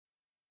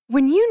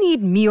When you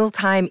need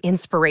mealtime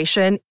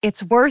inspiration,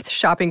 it's worth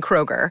shopping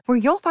Kroger, where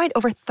you'll find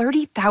over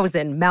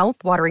 30,000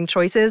 mouth-watering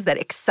choices that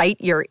excite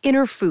your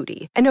inner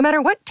foodie. And no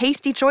matter what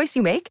tasty choice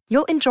you make,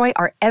 you'll enjoy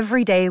our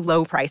everyday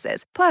low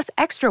prices, plus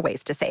extra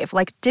ways to save,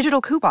 like digital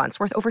coupons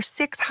worth over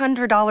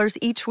 $600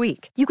 each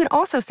week. You can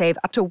also save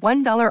up to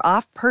 $1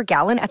 off per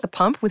gallon at the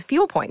pump with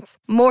fuel points.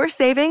 More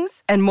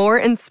savings and more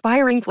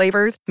inspiring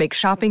flavors make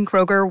shopping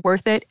Kroger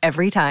worth it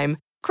every time.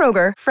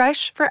 Kroger,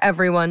 fresh for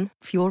everyone.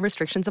 Fuel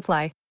restrictions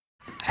apply.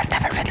 I've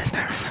never been this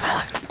nervous in my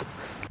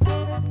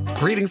life.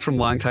 Greetings from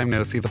Long Time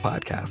No See, the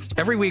podcast.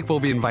 Every week,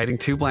 we'll be inviting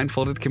two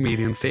blindfolded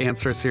comedians to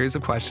answer a series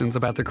of questions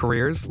about their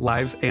careers,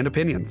 lives, and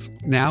opinions.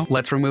 Now,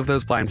 let's remove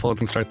those blindfolds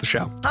and start the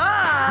show.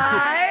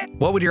 Hi!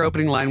 What would your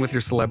opening line with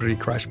your celebrity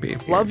crush be?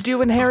 Loved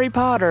you in Harry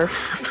Potter.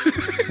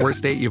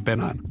 Worst date you've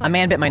been on? A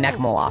man bit my neck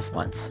mole off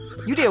once.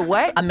 You did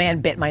what? A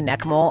man bit my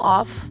neck mole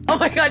off. Oh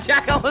my God,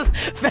 Jack almost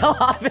fell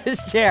off his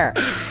chair.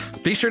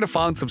 Be sure to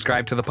follow and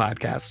subscribe to the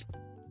podcast.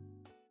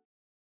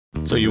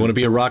 So you want to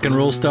be a rock and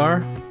roll star?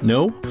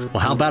 No? Well,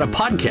 how about a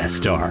podcast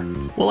star?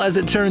 Well, as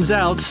it turns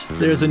out,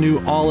 there's a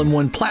new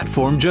all-in-one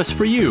platform just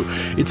for you.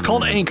 It's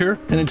called Anchor,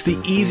 and it's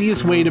the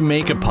easiest way to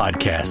make a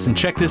podcast. And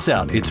check this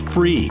out, it's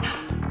free.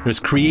 There's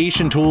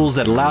creation tools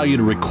that allow you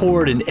to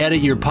record and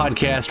edit your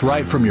podcast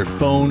right from your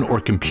phone or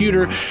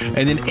computer,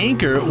 and then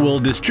Anchor will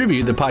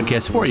distribute the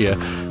podcast for you,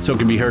 so it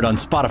can be heard on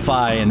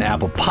Spotify and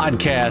Apple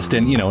Podcast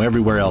and,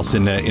 everywhere else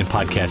in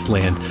podcast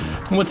land.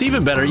 And what's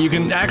even better, you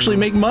can actually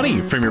make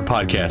money from your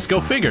podcast. Go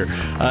figure.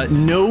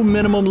 No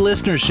minimum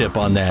listenership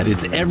on that.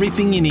 It's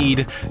everything you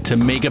need to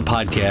make a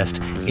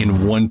podcast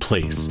in one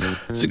place.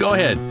 So go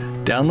ahead.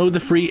 Download the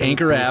free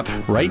Anchor app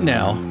right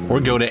now or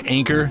go to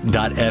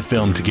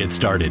anchor.fm to get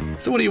started.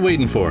 So what are you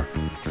waiting for?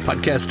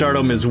 Podcast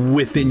stardom is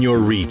within your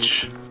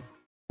reach.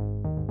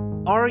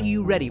 Are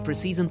you ready for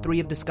Season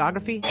 3 of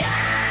Discography?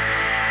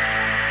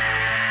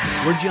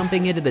 We're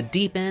jumping into the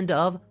deep end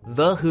of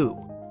The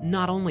Who.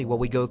 Not only will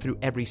we go through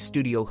every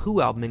Studio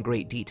Who album in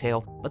great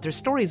detail, but their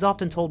story is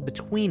often told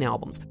between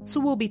albums, so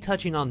we'll be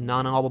touching on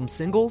non-album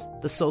singles,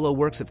 the solo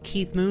works of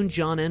Keith Moon,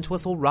 John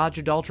Entwistle,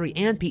 Roger Daltrey,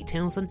 and Pete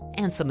Townsend,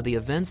 and some of the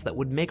events that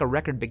would make a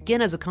record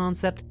begin as a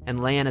concept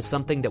and land as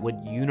something that would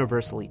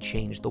universally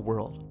change the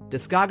world.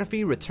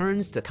 Discography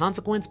returns to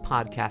Consequence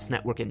Podcast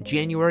Network in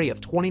January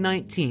of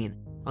 2019.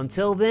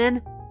 Until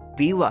then,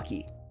 be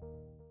lucky.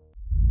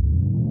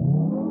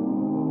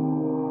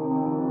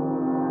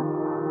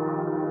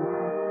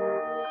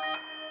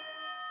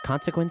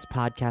 Consequence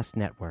Podcast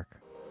Network.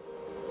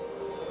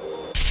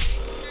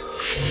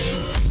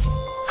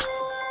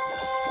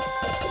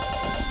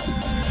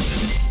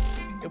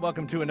 Hey,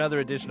 welcome to another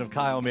edition of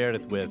Kyle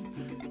Meredith With.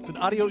 It's an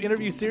audio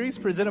interview series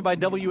presented by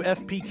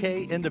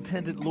WFPK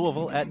Independent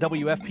Louisville at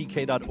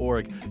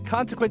WFPK.org,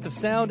 Consequence of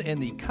Sound,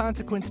 and the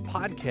Consequence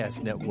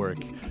Podcast Network.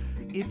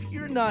 If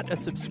you're not a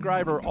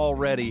subscriber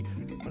already,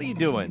 what are you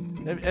doing?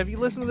 Have you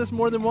listened to this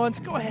more than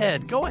once? Go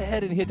ahead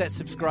and hit that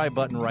subscribe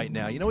button right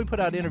now. We put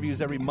out interviews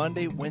every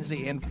Monday,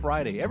 Wednesday, and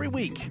Friday, every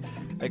week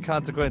at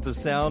Consequence of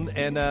Sound,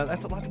 and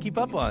that's a lot to keep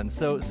up on.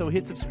 So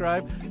hit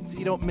subscribe so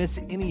you don't miss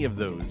any of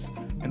those.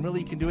 And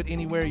really, you can do it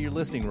anywhere you're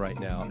listening right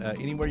now,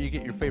 anywhere you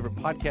get your favorite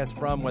podcast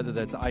from, whether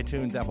that's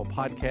iTunes, Apple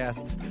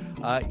Podcasts,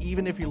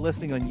 even if you're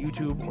listening on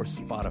YouTube or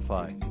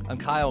Spotify. I'm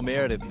Kyle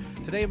Meredith.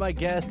 Today, my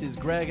guest is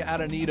Greg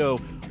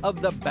Adonito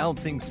of the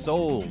Bouncing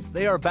Souls.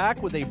 They are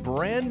back with a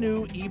brand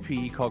new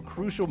EP called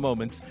Crucial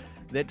Moments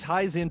that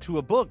ties into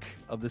a book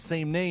of the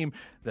same name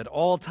that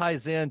all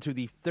ties into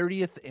the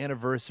 30th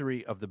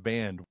anniversary of the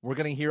band. We're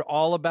going to hear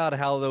all about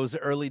how those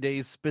early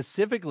days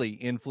specifically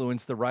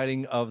influenced the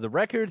writing of the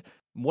record,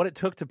 what it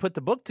took to put the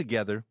book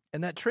together,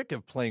 and that trick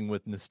of playing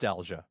with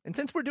nostalgia. And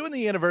since we're doing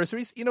the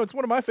anniversaries, it's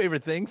one of my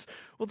favorite things.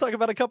 We'll talk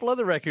about a couple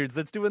other records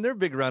that's doing their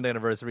big round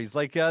anniversaries,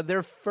 like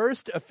their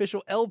first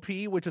official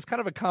LP, which is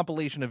kind of a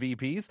compilation of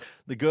EPs,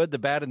 The Good, The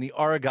Bad, and The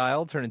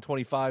Argyle, turning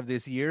 25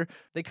 this year.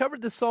 They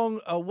covered the song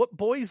What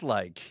Boys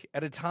Like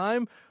at a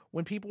time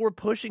when people were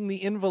pushing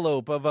the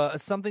envelope of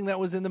something that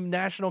was in the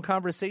national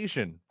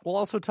conversation. We'll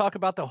also talk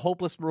about the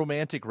Hopeless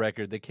Romantic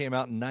record that came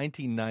out in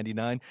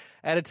 1999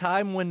 at a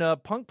time when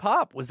punk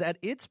pop was at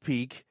its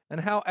peak,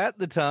 and how at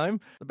the time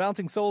the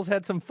Bouncing Souls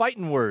had some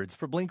fighting words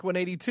for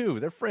Blink-182.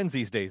 They're friends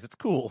these days. It's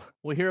cool.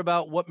 We'll hear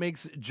about what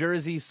makes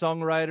Jersey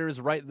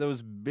songwriters write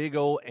those big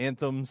old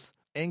anthems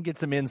and get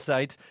some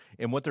insight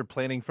in what they're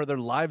planning for their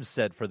live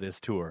set for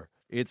this tour.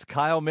 It's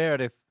Kyle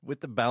Meredith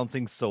with the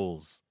Bouncing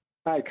Souls.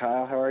 Hi,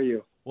 Kyle. How are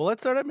you? Well,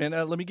 let's start up, man.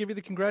 Let me give you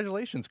the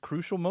congratulations.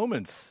 Crucial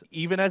Moments.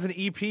 Even as an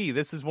EP,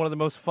 this is one of the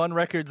most fun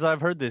records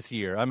I've heard this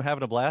year. I'm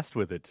having a blast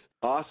with it.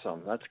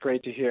 Awesome. That's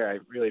great to hear. I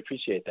really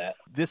appreciate that.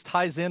 This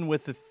ties in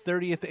with the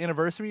 30th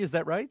anniversary. Is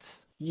that right?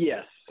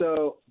 Yes.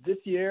 So this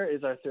year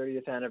is our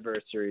 30th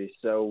anniversary.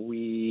 So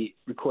we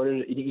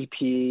recorded an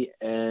EP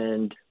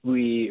and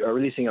we are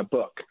releasing a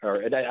book.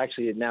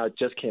 Now it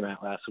just came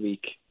out last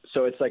week.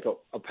 So it's like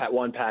a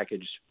one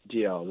package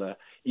deal. The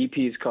EP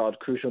is called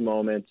Crucial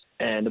Moments,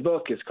 and the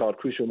book is called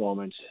Crucial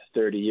Moments,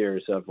 30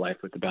 Years of Life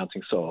with the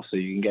Bouncing Soul. So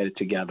you can get it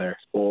together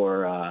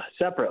or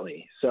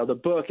separately. So the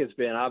book has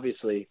been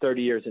obviously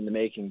 30 years in the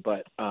making,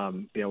 but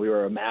we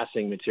were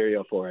amassing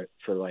material for it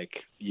for like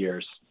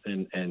years.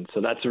 And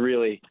so that's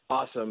really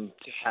awesome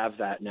to have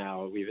that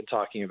now. We've been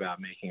talking about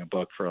making a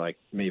book for like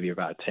maybe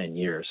about 10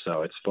 years.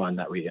 So it's fun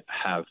that we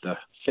have the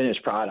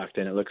finished product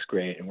and it looks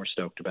great and we're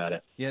stoked about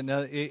it. Yeah,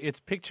 no, it's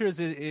pictures.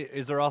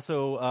 Is there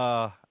also,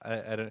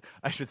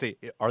 I should say,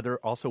 are there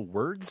also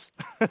words?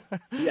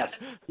 Yes.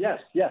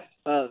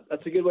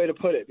 That's a good way to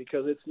put it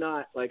because it's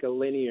not like a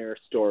linear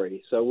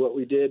story. So what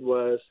we did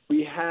was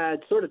we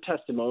had sort of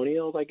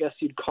testimonials, I guess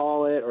you'd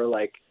call it, or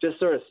like just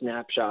sort of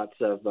snapshots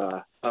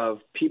of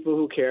people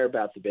who care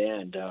about the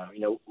band.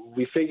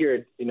 We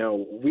figured, we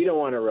don't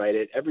want to write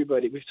it.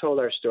 We've told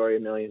our story a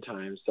million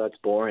times, so that's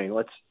boring.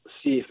 Let's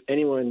see if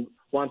anyone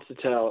wants to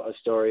tell a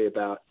story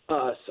about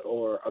us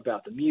or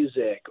about the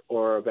music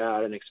or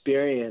about an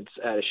experience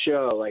at a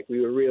show. Like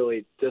we would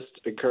really just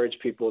encourage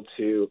people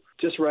to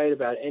just write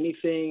about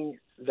anything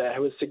that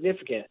was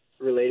significant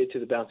related to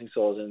the Bouncing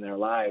Souls in their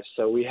lives.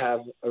 So we have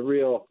a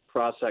real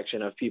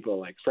cross-section of people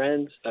like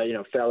friends,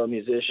 fellow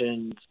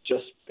musicians,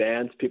 just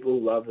bands, people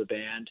who love the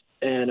band.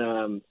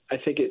 And I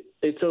think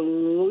it's a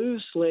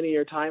loose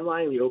linear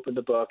timeline. We opened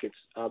the book.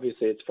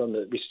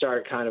 We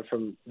start kind of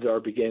from our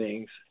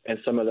beginnings and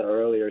some of the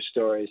earlier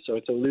stories. So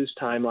it's a loose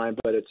timeline,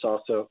 but it's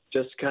also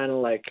just kind of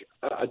like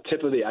a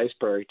tip of the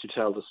iceberg to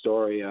tell the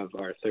story of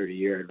our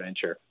 30-year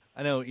adventure.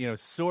 I know,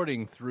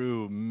 sorting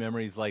through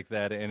memories like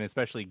that and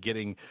especially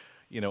getting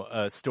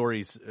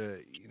stories,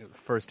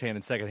 firsthand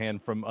and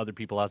secondhand from other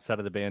people outside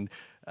of the band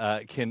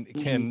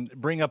can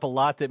bring up a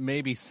lot that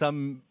maybe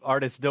some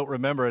artists don't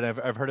remember. And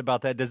I've heard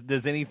about that.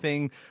 Does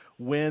anything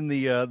win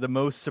the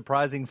most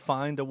surprising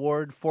find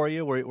award for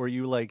you? Were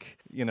you like,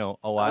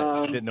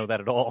 I didn't know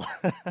that at all?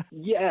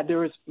 Yeah, there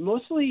was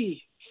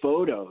mostly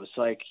photos.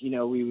 Like,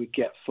 we would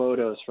get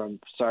photos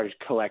started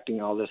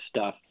collecting all this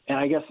stuff. And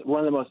I guess one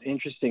of the most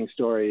interesting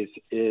stories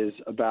is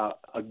about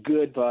a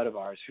good bud of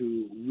ours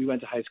who we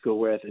went to high school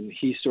with, and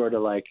he sort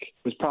of like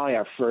was probably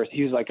our first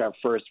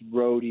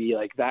roadie,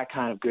 like that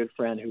kind of good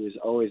friend who was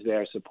always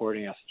there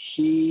supporting us.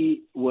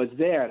 He was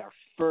there at our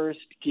first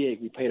gig.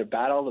 We played a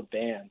Battle of the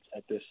Bands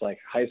at this like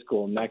high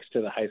school next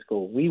to the high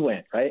school we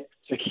went, right?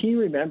 So he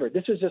remembered,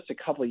 this was just a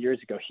couple of years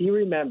ago, he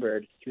was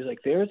like,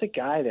 there was a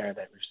guy there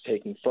that was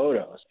taking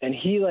photos. And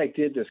he like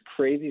did this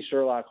crazy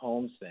Sherlock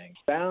Holmes thing,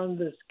 found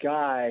this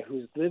guy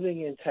who's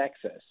living in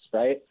Texas,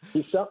 right?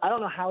 I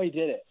don't know how he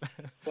did it,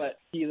 but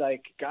he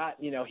like got,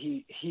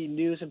 he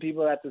knew some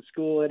people at the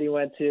school that he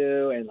went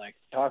to and like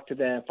talked to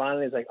them.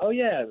 Finally, it's like, oh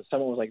yeah,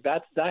 someone was like,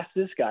 that's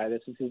this guy.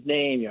 This is his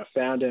name.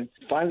 Found him.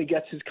 Finally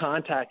gets his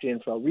contact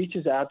info,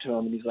 reaches out to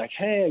him, and he's like,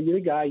 hey, are you the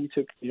guy you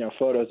took,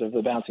 photos of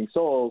the Bouncing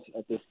Souls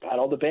at this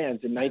Battle of the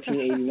Bands in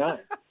 1989?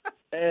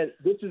 And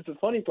this is the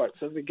funny part.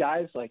 So the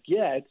guy's like,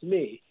 yeah, it's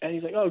me. And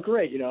he's like, oh,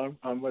 great.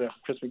 I'm with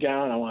Chris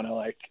McGowan. I want to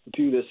like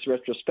do this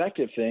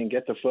retrospective thing,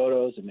 get the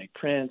photos and make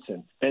prints.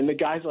 And the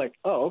guy's like,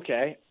 oh,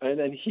 okay. And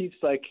then he's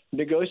like,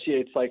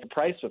 negotiates like a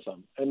price with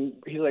them. And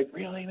he's like,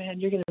 really, man,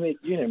 you're going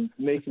to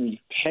make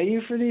me pay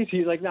you for these?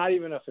 He's like, not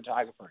even a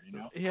photographer,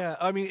 Yeah.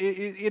 I mean,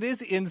 it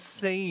is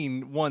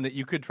insane, one, that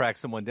you could track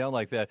someone down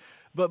like that.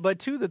 But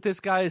two, that this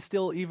guy has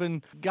still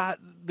even got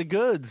the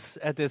goods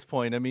at this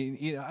point. I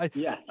mean,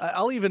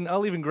 I'll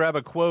even grab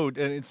a quote,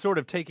 and it's sort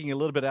of taking a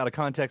little bit out of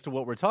context of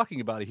what we're talking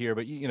about here.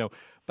 But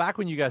back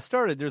when you guys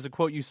started, there's a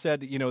quote you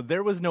said,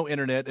 there was no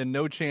internet and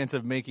no chance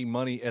of making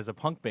money as a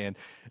punk band.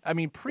 I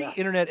mean,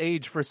 pre-internet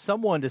age, for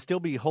someone to still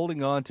be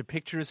holding on to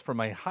pictures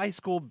from a high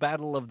school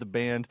Battle of the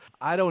Band,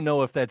 I don't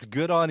know if that's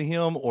good on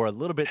him or a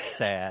little bit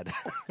sad.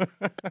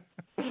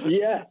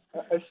 Yeah,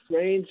 a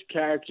strange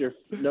character,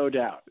 no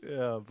doubt.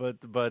 Yeah, but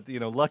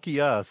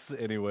lucky us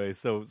anyway.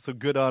 So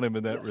good on him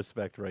in that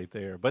respect, right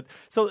there. But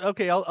so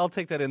okay, I'll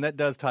take that in. That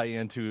does tie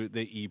into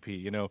the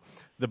EP.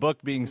 The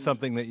book being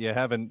something that you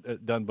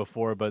haven't done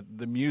before, but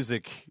the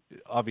music,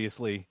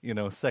 obviously,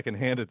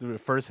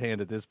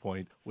 firsthand at this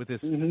point with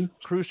this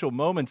Crucial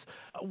Moments.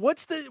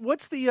 What's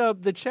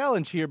the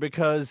challenge here?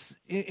 Because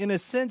in a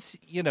sense,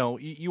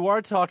 you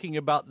are talking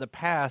about the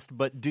past,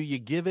 but do you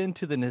give in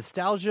to the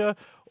nostalgia?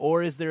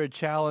 Or is there a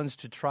challenge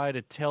to try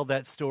to tell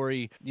that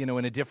story, in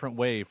a different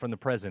way from the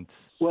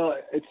present? Well,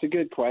 it's a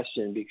good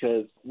question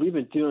because we've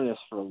been doing this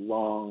for a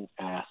long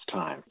ass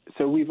time.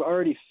 So we've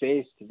already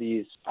faced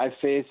I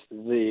faced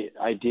the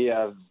idea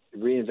of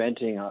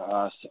reinventing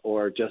us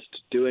or just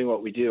doing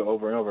what we do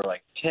over and over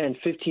like 10,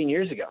 15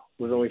 years ago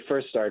was when we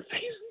first started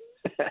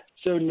facing.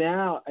 So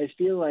now I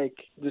feel like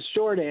the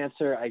short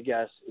answer, I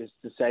guess, is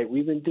to say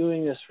we've been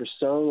doing this for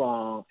so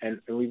long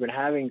and we've been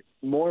having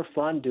more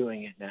fun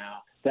doing it now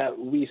that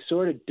we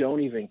sort of don't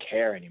even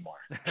care anymore.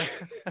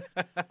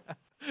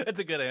 That's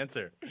a good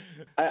answer.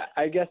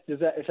 I guess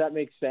if that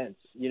makes sense.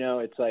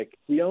 It's like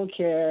we don't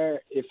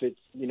care if it's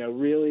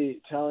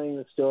really telling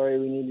the story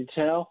we need to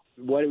tell.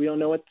 We don't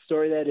know what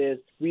story that is.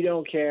 We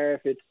don't care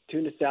if it's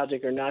too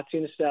nostalgic or not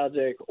too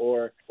nostalgic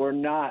or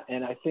not.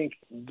 And I think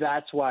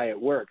that's why it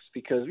works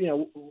because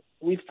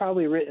we've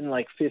probably written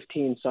like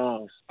 15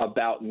 songs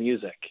about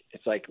music.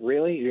 It's like,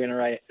 really? You're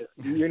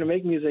gonna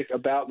make music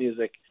about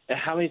music? And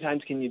how many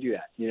times can you do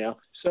that?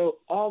 So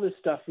all this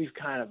stuff we've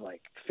kind of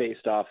like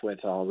faced off with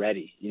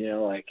already,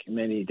 like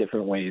many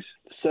different ways.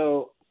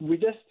 So we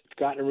just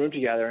got in a room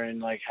together and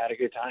like had a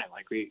good time.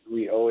 Like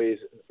we always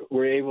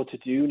were able to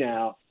do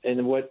now.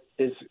 And what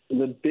is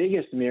the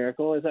biggest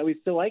miracle is that we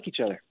still like each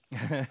other.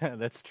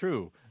 That's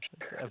true.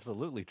 That's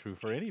absolutely true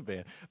for any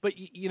band. But,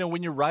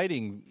 when you're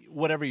writing,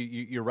 whatever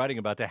you're writing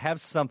about, to have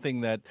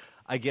something that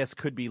I guess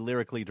could be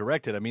lyrically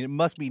directed, I mean, it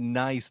must be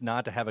nice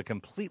not to have a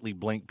completely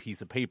blank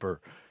piece of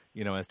paper,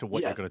 as to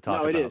what you're going to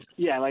talk about. No, it is.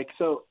 Yeah,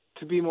 so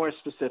to be more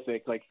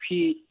specific, like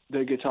Pete,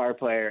 the guitar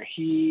player,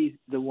 he,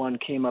 the one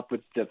came up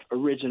with the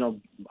original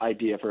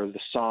idea for the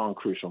song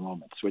Crucial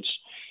Moments, which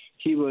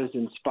he was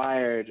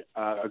inspired.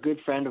 A good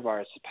friend of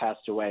ours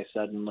passed away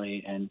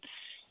suddenly, and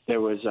there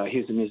was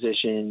he's a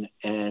musician,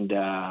 and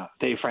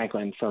Dave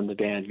Franklin from the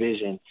band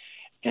Vision,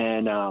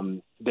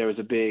 and there was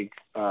a big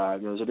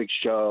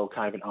show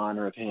kind of in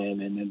honor of him,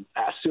 and then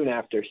soon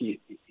after he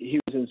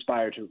was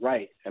inspired to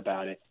write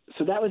about it.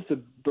 So that was the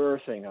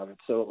birthing of it.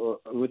 So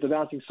with the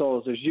Bouncing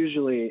Souls,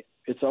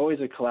 it's always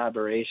a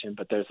collaboration,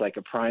 but there's like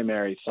a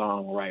primary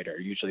songwriter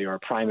usually, or a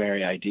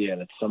primary idea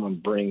that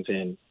someone brings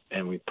in,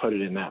 and we put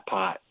it in that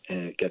pot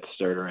and it gets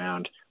stirred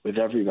around with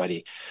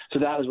everybody. So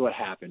that was what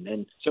happened.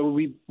 And so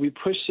we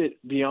pushed it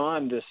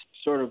beyond this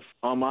sort of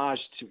homage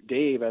to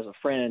Dave as a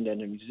friend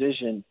and a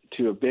musician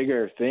to a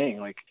bigger thing.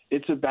 Like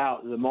it's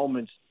about the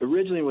moments.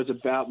 Originally it was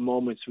about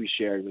moments we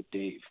shared with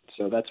Dave.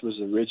 So that was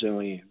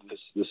originally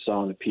the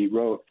song that Pete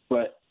wrote.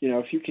 But,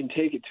 if you can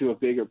take it to a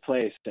bigger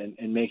place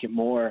and make it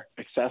more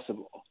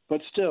accessible,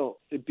 but still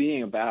it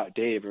being about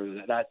Dave,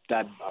 or that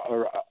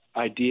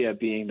idea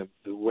being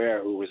where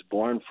it was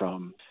born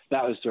from,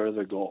 that was sort of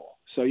the goal.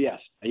 So yes,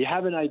 you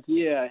have an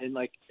idea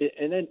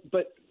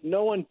but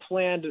no one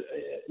planned.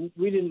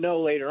 We didn't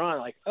know later on,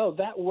 like, oh,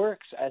 that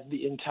works as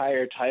the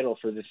entire title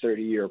for the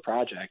 30-year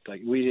project.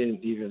 Like we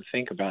didn't even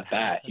think about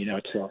that,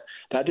 so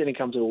that didn't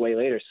come till way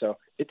later. So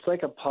it's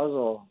like a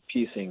puzzle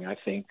piecing, I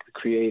think,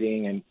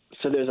 creating. And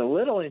so there's a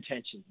little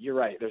intention. You're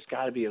right. There's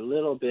got to be a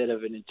little bit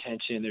of an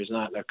intention. There's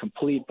not a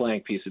complete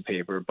blank piece of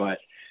paper, but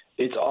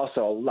it's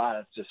also a lot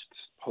of just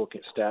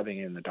stabbing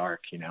in the dark,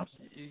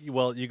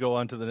 Well, you go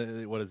on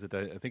to what is it?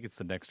 I think it's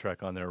the next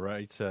track on there,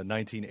 right?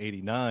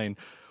 1989,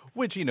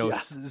 which,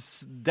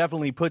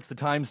 definitely puts the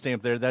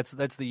timestamp there. That's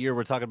the year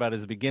we're talking about as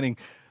the beginning.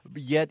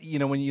 Yet,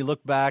 when you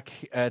look back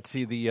at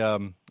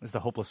the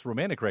Hopeless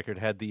Romantic record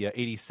had the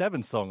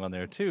 87 song on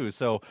there too.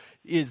 So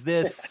is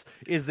this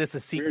a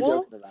sequel? We were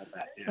joking about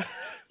that, yeah.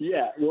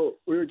 Yeah, well,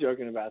 we were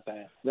joking about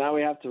that. Now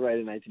we have to write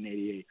in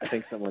 1988. I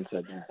think someone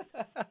said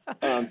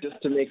that.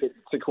 Just to make it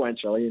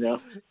sequential,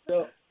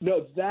 So,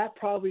 no, that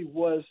probably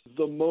was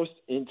the most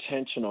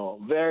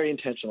very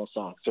intentional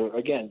song. So,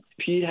 again,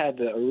 Pete had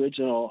the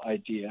original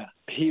idea.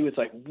 He was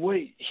like,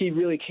 he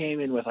really came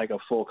in with like a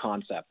full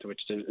concept,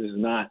 which is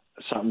not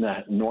something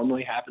that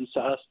normally happens to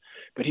us.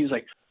 But he was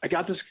like, I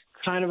got this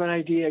kind of an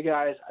idea,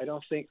 guys. I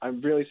don't think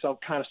I'm really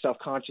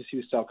self-conscious. He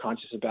was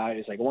self-conscious about it.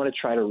 He's like, I want to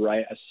try to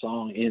write a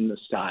song in the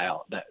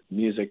style, that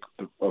music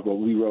of what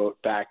we wrote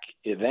back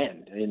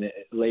then in the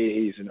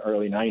late 80s and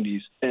early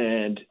 90s.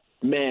 And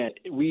man,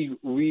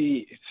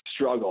 we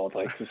struggled.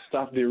 Like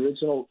the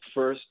original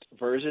first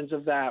versions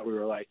of that,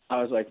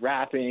 I was like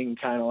rapping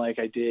kind of like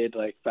I did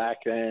like back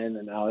then,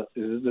 and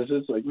this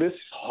is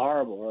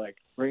horrible.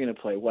 We're gonna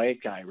play white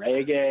guy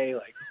reggae.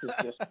 Like this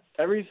is just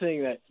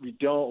everything that we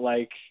don't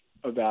like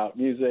about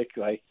music.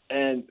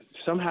 And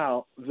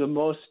somehow the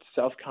most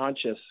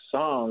self-conscious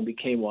song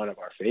became one of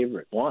our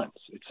favorite ones.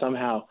 It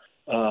somehow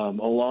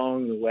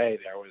along the way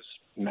there was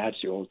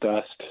magical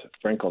dust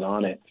sprinkled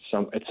on it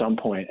at some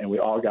point, and we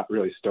all got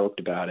really stoked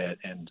about it.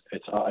 And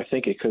I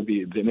think it could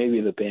be maybe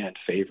the band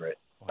favorite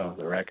of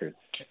the record.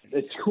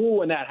 It's cool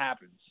when that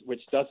happens,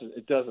 which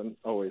doesn't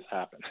always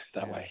happen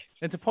that way.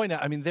 And to point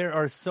out, I mean, there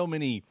are so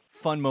many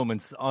fun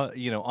moments,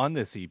 on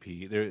this EP.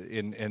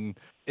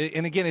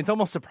 And again, it's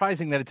almost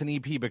surprising that it's an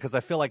EP because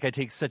I feel like I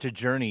take such a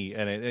journey,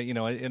 and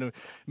and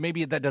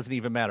maybe that doesn't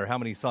even matter how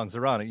many songs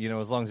are on it,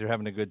 as long as you're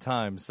having a good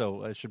time.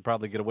 So I should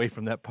probably get away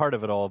from that part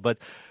of it all. But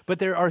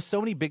there are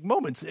so many big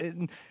moments.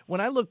 And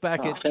when I look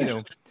back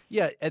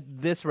at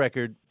this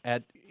record,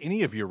 at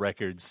any of your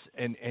records,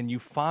 and you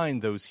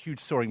find those huge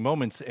soaring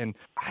moments, and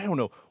I don't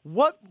know,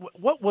 what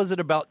was it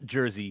about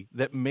Jersey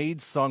that made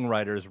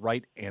songwriters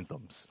write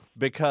anthems?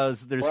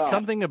 Because there's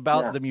something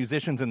about the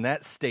musicians in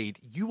that state.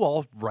 You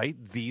all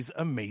write these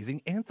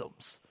amazing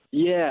anthems.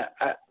 Yeah,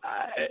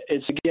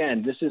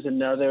 this is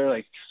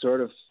another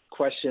sort of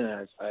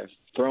question I've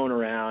thrown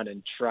around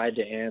and tried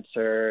to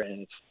answer,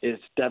 and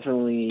it's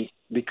definitely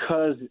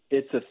because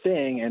it's a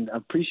thing, and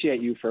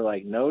appreciate you for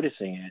like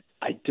noticing it.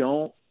 I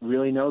don't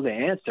really know the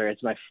answer.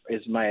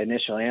 It's my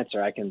initial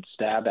answer. I can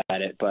stab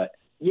at it, but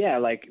yeah,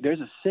 like there's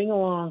a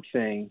sing-along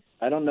thing.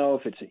 I don't know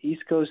if it's an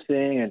East Coast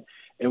thing,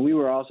 and we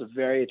were also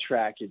very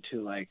attracted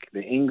to like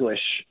the English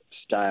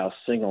style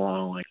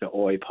sing-along, like the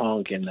oi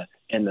punk and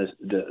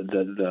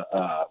the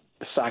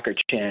soccer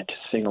chant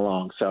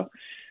sing-along. So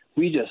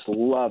we just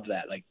love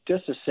that, like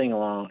just to sing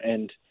along.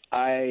 And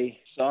I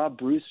saw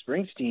Bruce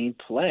Springsteen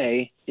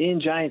play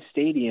in Giant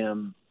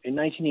Stadium in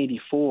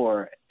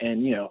 1984,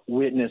 and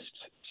witnessed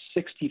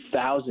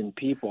 60,000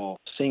 people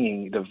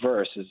singing the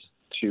verses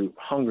to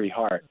Hungry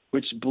Heart,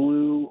 which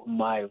blew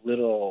my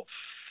little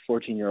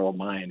 14-year-old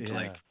mind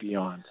like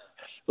beyond.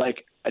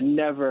 Like I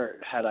never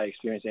had I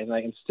experienced anything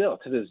like, and still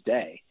to this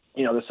day,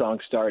 the song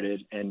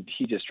started and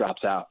he just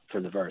drops out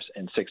for the verse,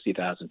 and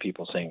 60,000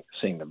 people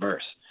sing the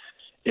verse.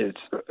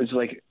 It's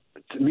like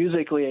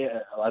musically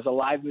as a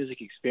live music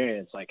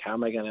experience. Like how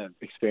am I going to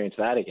experience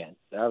that again?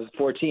 I was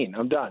 14.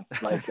 I'm done.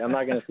 Like I'm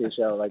not going to see a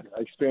show like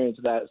experience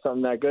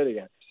something that good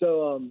again.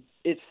 So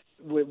it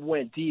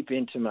went deep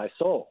into my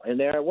soul, and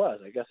there it was.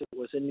 I guess it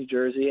was in New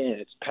Jersey,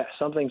 and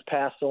something's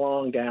passed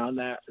along down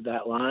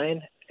that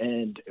line,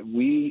 and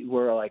we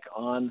were like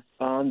on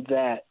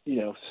that,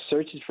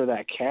 searching for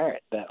that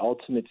carrot, that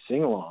ultimate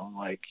sing along.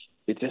 Like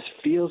it just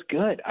feels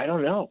good. I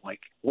don't know. Like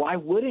why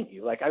wouldn't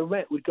you? Like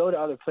would go to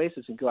other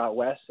places and go out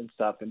west and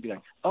stuff and be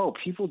like, oh,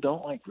 people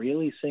don't like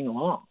really sing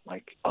along.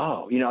 Like,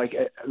 oh, like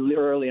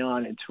early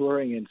on in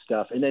touring and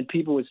stuff. And then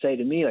people would say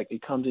to me, like, they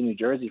come to New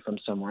Jersey from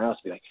somewhere else,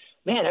 be like,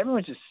 man,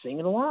 everyone's just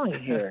singing along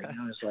in here.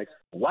 It's like,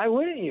 why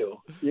wouldn't you?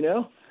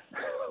 Yeah.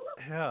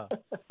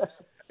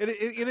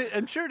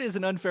 I'm sure it is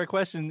an unfair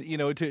question,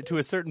 to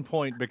a certain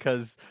point,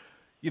 because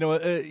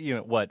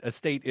a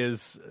state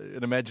is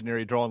an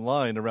imaginary drawn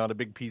line around a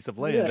big piece of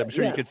land. Yeah, I'm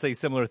sure you could say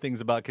similar things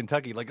about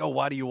Kentucky, like, oh,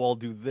 why do you all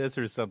do this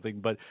or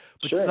something? But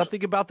sure.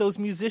 Something about those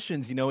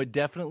musicians, it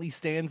definitely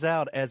stands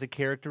out as a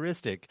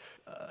characteristic,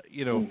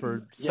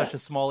 for such a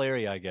small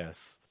area, I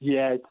guess.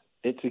 Yeah,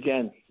 it's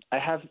again,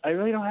 I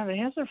really don't have an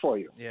answer for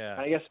you. Yeah.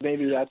 I guess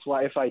maybe that's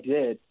why if I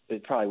did,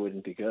 it probably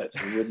wouldn't be good.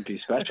 It wouldn't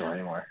be special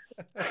anymore.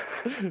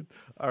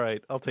 All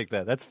right, I'll take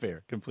that. That's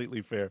fair,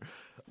 completely fair.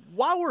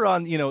 While we're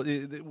on,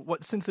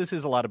 since this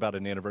is a lot about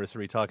an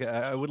anniversary talk,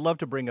 I would love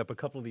to bring up a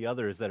couple of the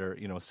others that are,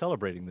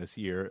 celebrating this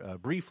year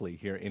briefly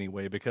here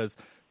anyway, because,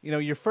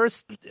 your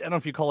first, I don't know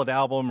if you call it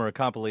album or a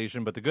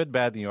compilation, but The Good,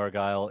 Bad, and the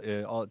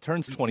Argyle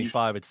turns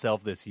 25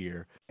 itself this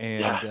year.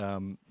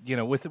 And,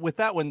 with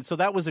that one, so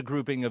that was a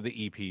grouping of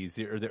the EPs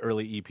or the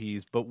early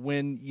EPs. But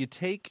when you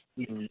take,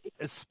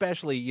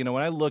 especially,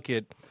 when I look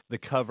at the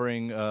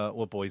covering,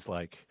 What Boys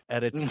Like,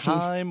 at a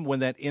time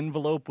when that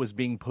envelope was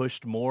being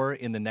pushed more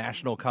in the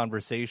national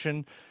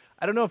conversation,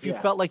 I don't know if you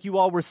felt like you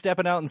all were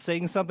stepping out and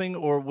saying something,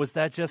 or was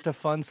that just a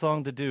fun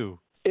song to do?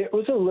 It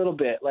was a little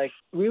bit. Like,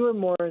 we were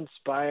more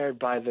inspired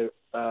by the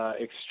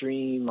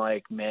extreme,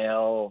 like,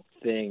 male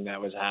thing that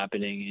was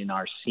happening in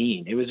our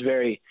scene. It was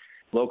very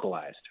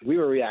localized. We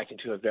were reacting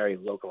to a very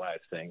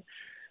localized thing,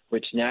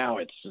 which now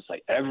it's just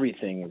like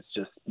everything is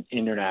just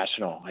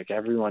international. Like,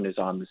 everyone is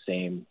on the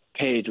same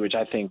page, which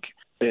I think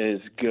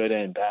is good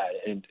and bad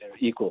and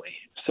equally.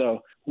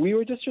 So we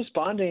were just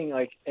responding,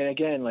 like, and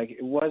again, like,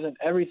 it wasn't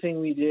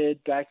everything we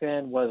did back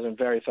then wasn't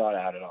very thought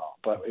out at all,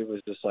 but it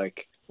was just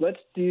like,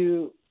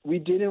 we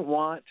didn't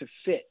want to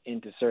fit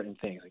into certain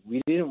things. Like,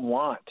 we didn't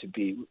want to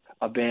be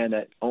a band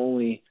that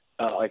only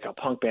like a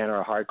punk band or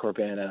a hardcore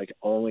band that like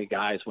only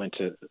guys went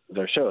to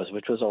their shows,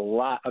 which was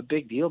a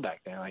big deal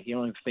back then. Like, you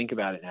don't even think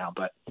about it now,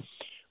 but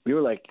we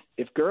were like,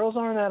 if girls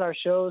aren't at our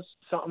shows,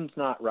 something's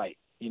not right.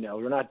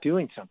 We're not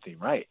doing something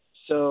right.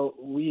 So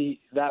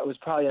that was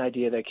probably an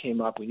idea that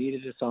came up. We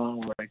needed a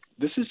song. We're like,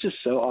 this is just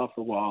so off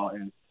the wall,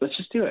 and let's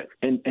just do it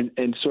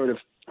and sort of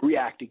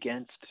react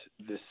against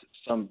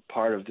some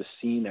part of the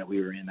scene that we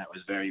were in that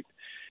was very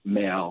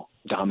male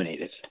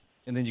dominated.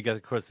 And then you got,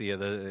 of course,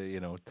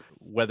 the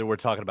whether we're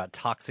talking about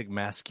toxic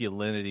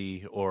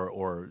masculinity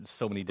or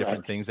so many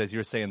different things, as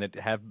you're saying, that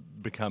have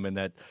become in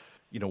that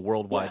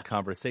worldwide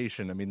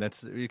conversation. I mean,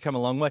 you come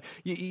a long way.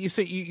 You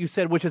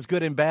said which is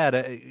good and bad.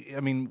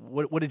 I mean,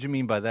 what did you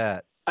mean by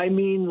that? I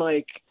mean,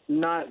 like,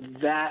 not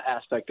that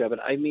aspect of it.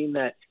 I mean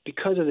that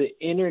because of the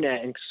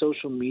internet and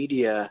social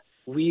media,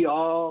 we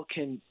all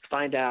can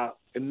find out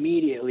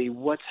immediately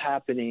what's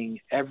happening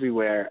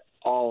everywhere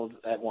all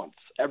at once.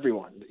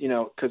 Everyone,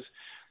 because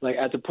like,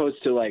 as opposed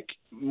to like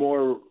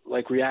more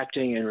like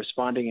reacting and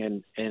responding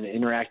and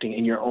interacting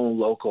in your own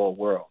local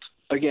world.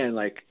 Again,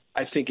 like,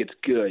 I think it's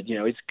good.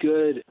 It's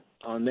good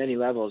on many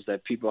levels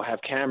that people have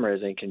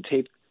cameras and can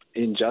tape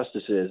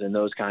injustices and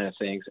those kind of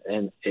things,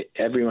 and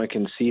everyone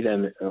can see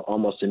them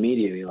almost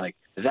immediately. Like,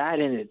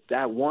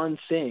 that one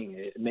thing,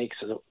 it makes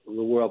the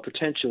world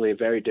potentially a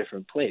very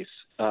different place,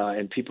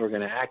 and people are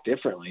going to act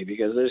differently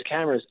because there's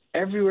cameras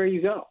everywhere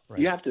you go. Right.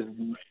 You have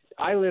to.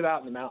 I live out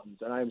in the mountains,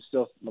 and I'm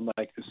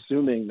like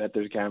assuming that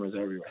there's cameras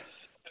everywhere.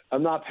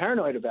 I'm not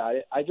paranoid about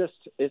it.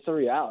 It's a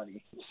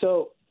reality.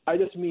 So I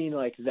just mean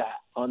like that,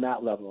 on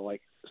that level.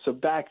 Like, So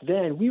back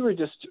then we were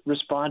just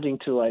responding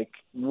to like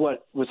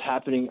what was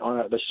happening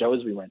on the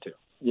shows we went to,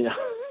 you know,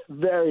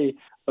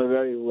 a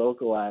very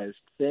localized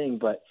thing.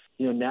 But,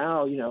 you know,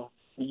 now, you know,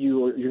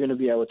 you're going to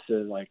be able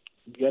to like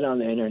get on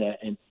the internet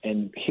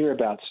and hear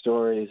about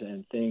stories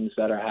and things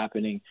that are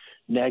happening,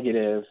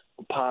 negative,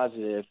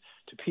 positive,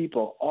 to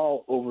people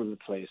all over the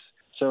place.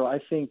 So I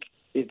think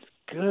it's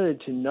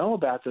good to know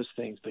about those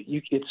things, but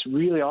it's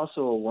really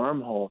also a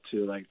wormhole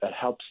to like that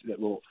helps, that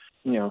will,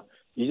 you know,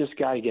 you just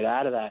got to get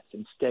out of that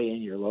and stay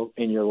in your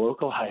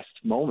localized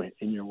moment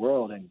in your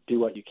world and do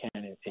what you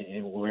can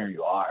in where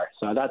you are.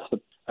 So that's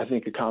I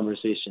think a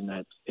conversation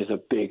that is a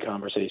big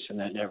conversation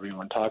that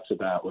everyone talks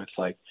about with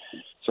like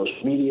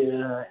social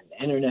media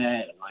and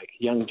internet and like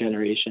young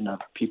generation of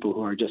people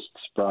who are just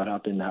brought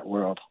up in that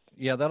world.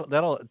 Yeah,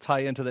 that'll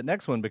tie into the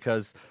next one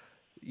because,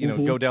 you know,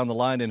 go down the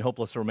line in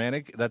Hopeless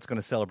Romantic, that's going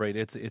to celebrate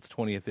its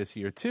 20th this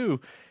year too.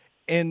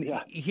 And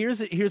here's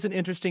an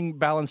interesting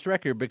balanced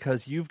record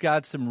because you've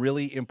got some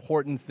really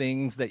important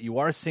things that you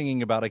are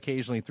singing about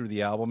occasionally through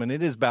the album, and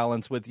it is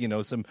balanced with, you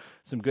know, some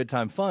good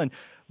time fun.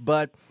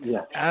 But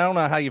I don't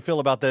know how you feel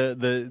about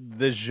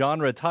the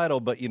genre title,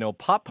 but, you know,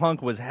 pop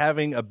punk was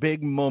having a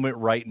big moment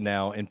right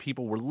now, and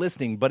people were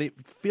listening. But it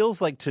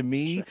feels like to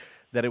me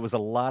that it was a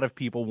lot of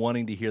people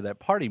wanting to hear that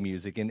party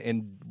music.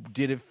 And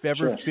did it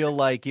ever feel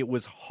like it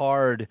was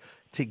hard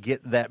to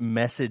get that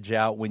message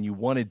out when you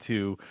wanted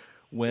to?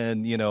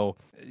 When, you know,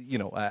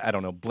 I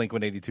don't know,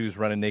 Blink-182 is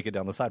running naked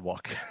down the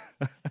sidewalk.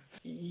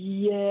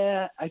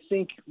 Yeah, I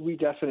think we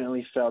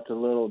definitely felt a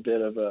little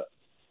bit of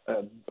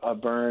a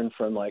burn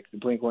from like the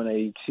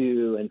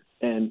Blink-182,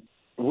 and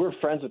we're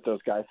friends with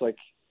those guys. Like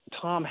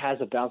Tom has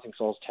a Bouncing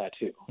Souls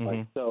tattoo,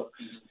 like, so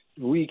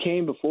we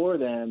came before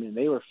them, and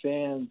they were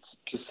fans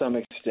to some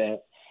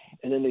extent,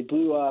 and then they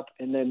blew up,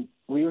 and then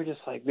we were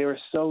just like, they were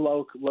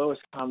so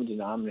lowest common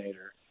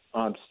denominator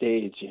on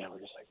stage, you know,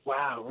 we're just like,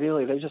 wow,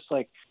 really? They're just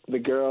like the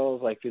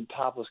girls, like the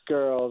topless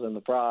girls and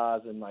the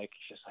bras, and like,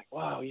 just like,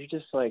 wow, you're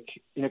just like,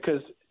 you know,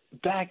 because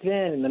back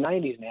then in the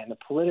 90s, man, the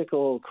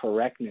political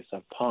correctness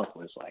of punk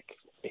was like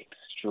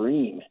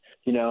extreme,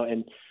 you know,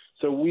 and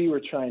so we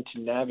were trying to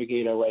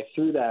navigate our way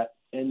through that,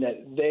 and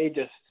that they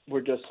just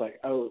were just like,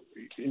 oh,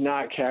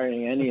 not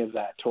carrying any of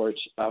that torch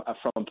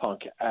from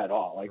punk at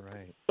all, like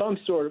some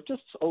sort of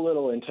just a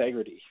little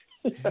integrity.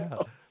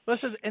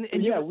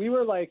 We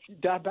were like,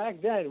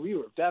 back then, we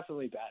were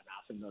definitely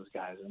bad-mouthing those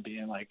guys and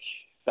being like,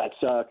 that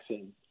sucks.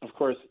 And, of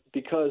course,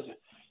 because,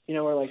 you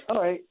know, we're like,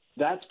 all right,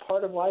 that's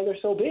part of why they're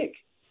so big.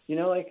 You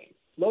know, like,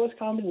 lowest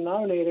common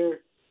denominator,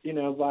 you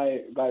know,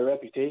 by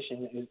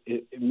reputation,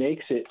 it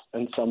makes it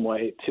in some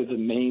way to the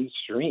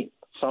mainstream.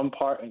 Some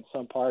part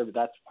of it,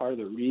 that's part of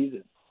the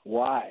reason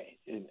why.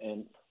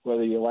 And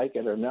whether you like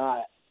it or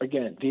not,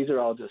 again, these are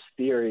all just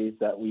theories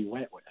that we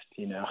went with,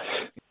 you know.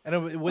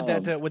 And would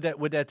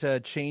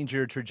that change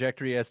your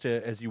trajectory as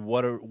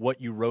what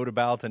you wrote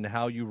about and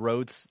how you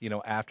wrote, you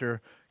know,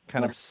 after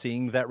kind of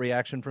seeing that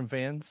reaction from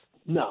fans?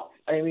 No,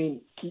 I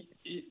mean,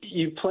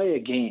 you play a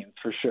game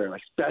for sure,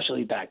 like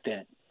especially back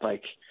then.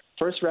 Like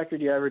first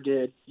record you ever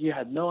did, you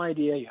had no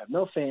idea, you have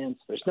no fans,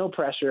 there's no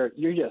pressure,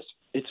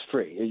 it's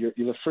free. You're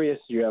the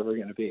freest you're ever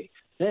going to be.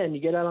 Then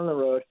you get out on the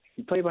road,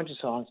 you play a bunch of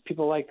songs,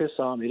 people like this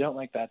song, they don't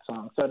like that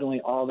song.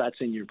 Suddenly all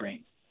that's in your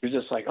brain. You're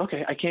just like,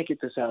 okay, I can't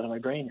get this out of my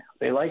brain now.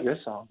 They like this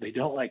song. They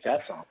don't like that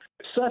song.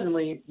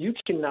 Suddenly, you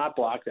cannot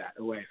block that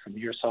away from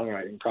your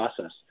songwriting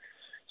process.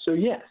 So,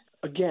 yes,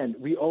 again,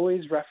 we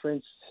always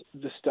referenced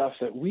the stuff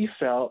that we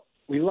felt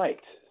we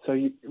liked. So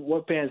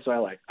what bands do I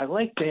like? I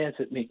like bands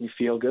that make me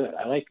feel good.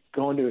 I like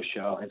going to a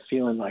show and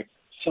feeling like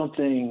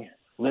something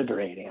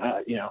liberating,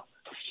 you know,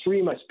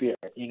 free my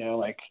spirit, you know,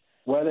 like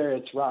whether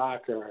it's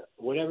rock or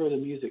whatever the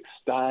music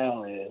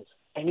style is.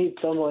 I need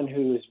someone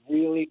who is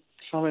really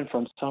coming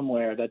from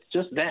somewhere that's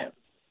just them,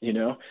 you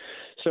know?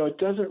 So it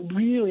doesn't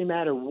really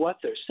matter what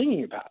they're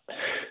singing about.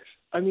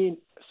 I mean,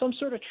 some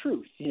sort of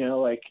truth, you know,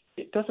 like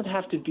it doesn't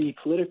have to be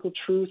political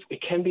truth. It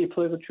can be a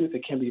political truth.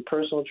 It can be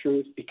personal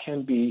truth. It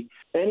can be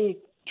any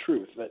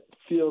truth that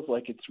feels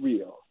like it's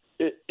real.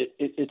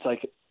 It's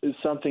like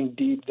something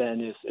deep then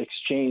is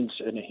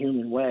exchanged in a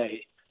human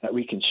way that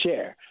we can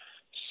share.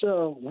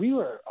 So we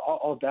were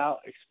all about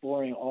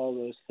exploring all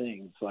those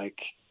things, like,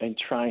 and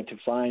trying to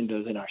find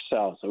those in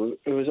ourselves. So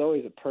it was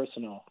always a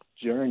personal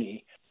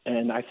journey,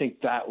 and I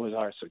think that was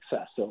our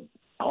success. So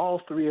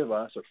all three of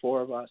us, or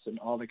four of us, and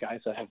all the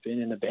guys that have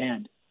been in the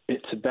band,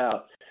 it's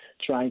about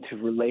trying to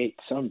relate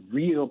some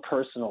real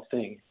personal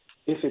thing.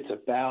 If it's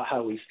about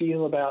how we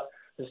feel about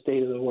the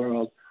state of the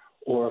world,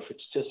 or if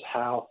it's just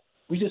how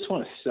we just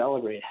want to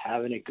celebrate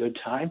having a good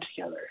time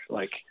together,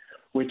 like,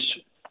 which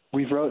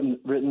we've written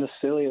the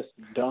silliest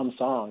dumb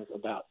songs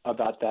about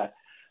that,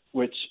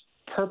 which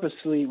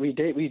purposely we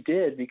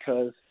did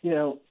because, you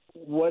know,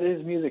 what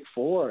is music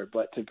for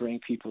but to bring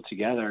people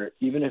together,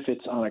 even if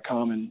it's on a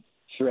common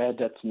thread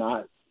that's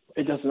not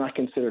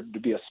considered to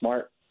be a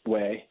smart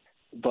way,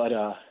 but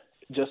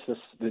just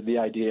the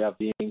idea of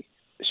being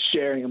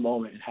sharing a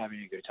moment and having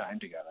a good time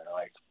together.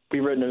 Like,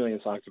 we've written a million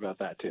songs about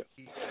that too.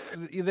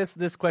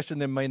 This question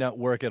then may not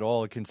work at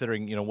all,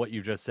 considering what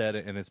you just said,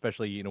 and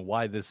especially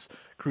why this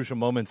Crucial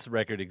Moments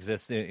record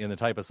exists in the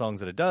type of songs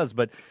that it does.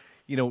 But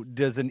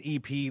does an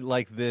EP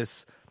like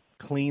this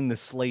clean the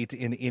slate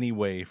in any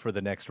way for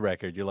the next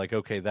record? You're like,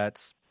 okay,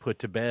 that's put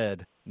to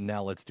bed.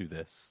 Now let's do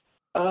this.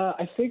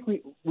 I think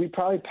we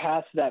probably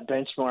passed that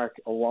benchmark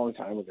a long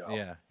time ago.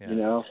 Yeah.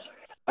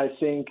 I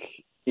think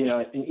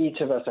in each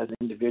of us as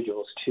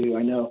individuals too.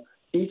 I know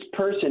each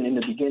person in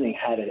the beginning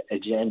had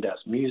agendas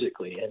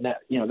musically, and that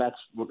that's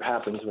what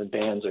happens when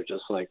bands are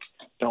just like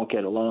don't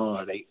get along,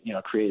 or they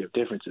creative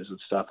differences and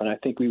stuff. And I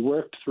think we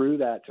worked through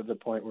that to the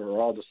point where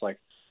we're all just like,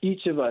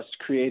 each of us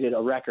created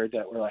a record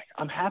that we're like,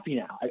 I'm happy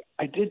now.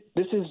 I did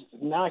this is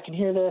now I can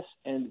hear this,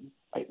 and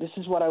this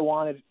is what I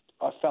wanted.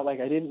 I felt like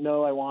I didn't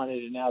know I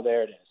wanted, and now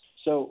there it is.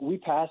 So we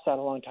passed that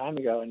a long time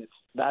ago, and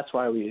that's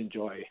why we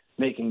enjoy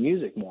making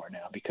music more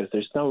now, because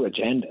there's no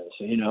agendas,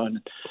 and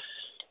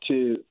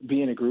to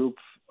be in a group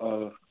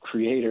of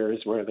creators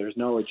where there's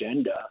no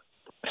agenda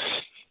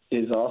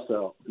is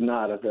also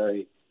not a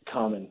very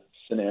common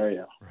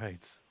scenario.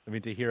 Right. I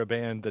mean, to hear a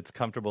band that's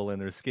comfortable in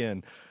their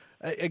skin.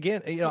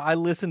 Again, I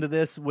listened to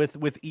this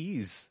with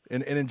ease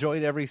and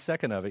enjoyed every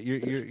second of it.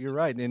 You're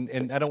right,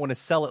 and I don't want to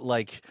sell it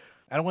like,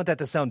 I don't want that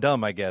to sound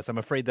dumb, I guess. I'm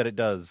afraid that it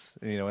does,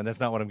 and that's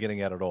not what I'm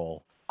getting at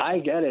all. I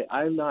get it.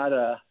 I'm not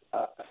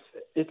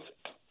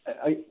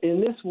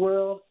in this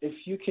world, if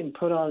you can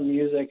put on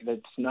music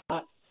that's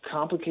not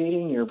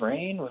complicating your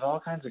brain with all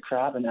kinds of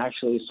crap and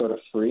actually sort of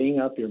freeing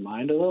up your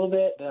mind a little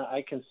bit, then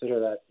I consider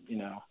that,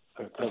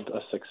 a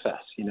success,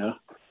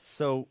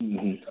 So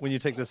when you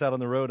take this out on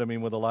the road, I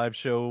mean, will the live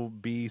show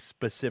be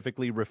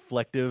specifically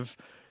reflective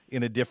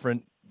in a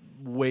different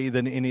way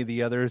than any of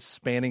the other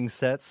spanning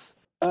sets?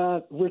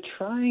 We're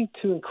trying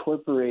to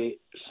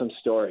incorporate some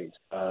stories.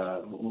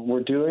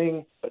 We're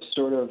doing a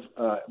sort of,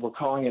 we're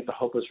calling it the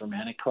Hopeless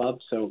Romantic Club.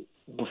 So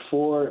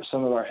before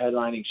some of our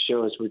headlining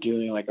shows, we're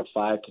doing like a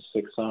 5 to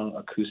 6 song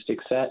acoustic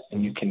set,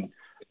 and you can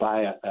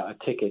buy a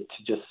ticket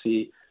to just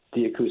see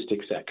the acoustic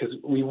set, because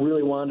we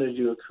really wanted to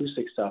do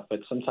acoustic stuff, but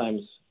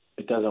sometimes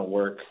it doesn't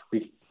work.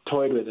 We've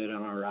toyed with it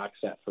on our rock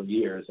set for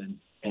years, and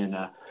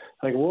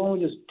like, we'll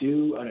just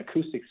do an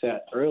acoustic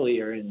set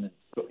earlier in the,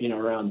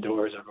 around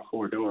doors or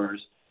before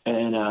doors,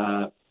 and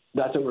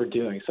that's what we're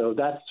doing. So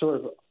that's sort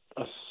of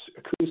a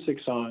acoustic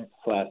song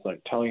slash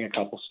like telling a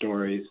couple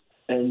stories,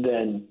 and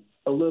then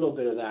a little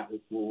bit of that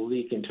will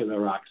leak into the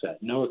rock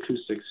set. No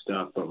acoustic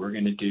stuff, but we're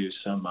going to do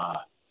some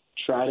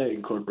try to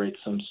incorporate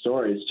some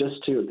stories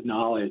just to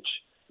acknowledge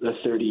the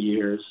 30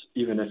 years,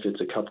 even if it's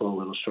a couple of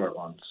little short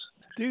ones.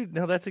 Dude,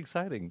 no, that's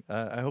exciting.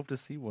 I hope to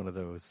see one of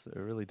those. I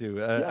really do.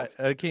 Yeah.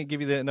 I can't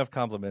give you enough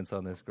compliments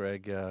on this,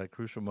 Greg.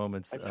 Crucial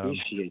Moments. I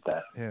appreciate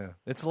that. Yeah,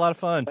 it's a lot of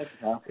fun. Thanks,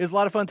 Al. It's a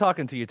lot of fun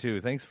talking to you,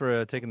 too. Thanks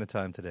for taking the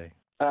time today.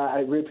 I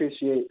really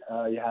appreciate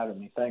you having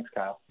me. Thanks,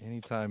 Kyle.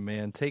 Anytime,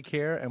 man. Take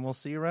care, and we'll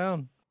see you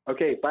around.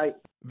 Okay, bye.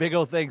 Big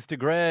ol' thanks to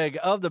Greg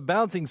of the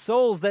Bouncing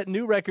Souls. That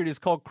new record is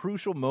called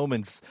Crucial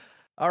Moments.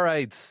 All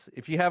right,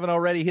 if you haven't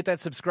already, hit that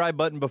subscribe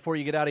button before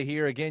you get out of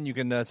here. Again, you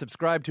can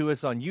subscribe to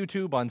us on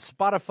YouTube, on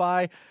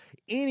Spotify,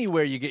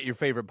 anywhere you get your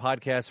favorite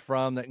podcasts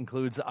from. That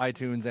includes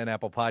iTunes and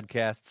Apple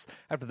Podcasts.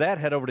 After that,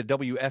 head over to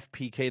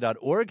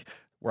WFPK.org,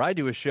 where I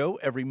do a show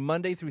every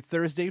Monday through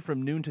Thursday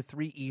from noon to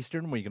 3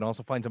 Eastern, where you can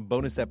also find some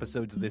bonus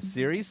episodes of this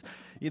series.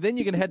 Then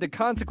you can head to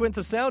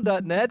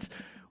consequenceofsound.net,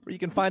 where you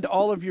can find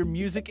all of your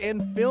music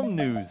and film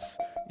news.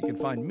 You can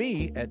find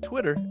me at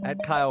Twitter at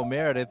Kyle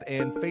Meredith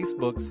and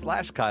Facebook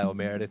 /Kyle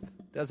Meredith.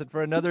 Does it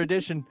for another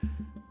edition.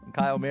 I'm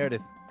Kyle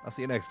Meredith. I'll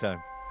see you next time.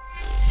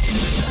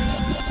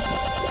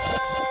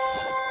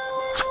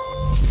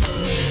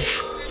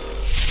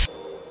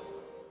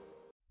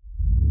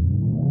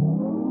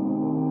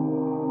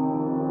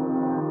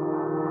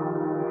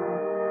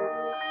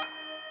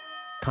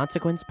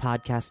 Consequence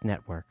Podcast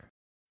Network.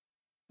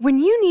 When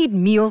you need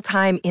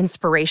mealtime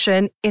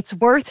inspiration, it's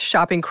worth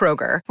shopping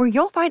Kroger, where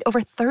you'll find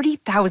over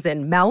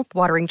 30,000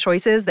 mouth-watering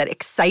choices that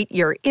excite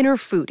your inner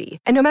foodie.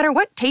 And no matter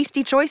what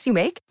tasty choice you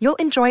make, you'll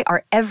enjoy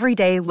our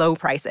everyday low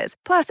prices,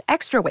 plus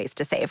extra ways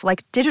to save,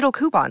 like digital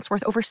coupons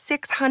worth over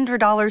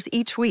 $600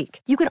 each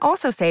week. You can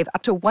also save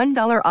up to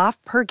 $1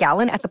 off per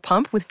gallon at the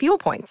pump with fuel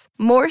points.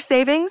 More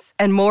savings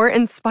and more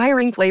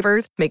inspiring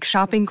flavors make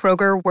shopping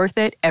Kroger worth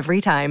it every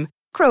time.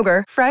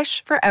 Kroger,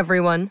 fresh for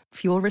everyone.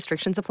 Fuel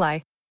restrictions apply.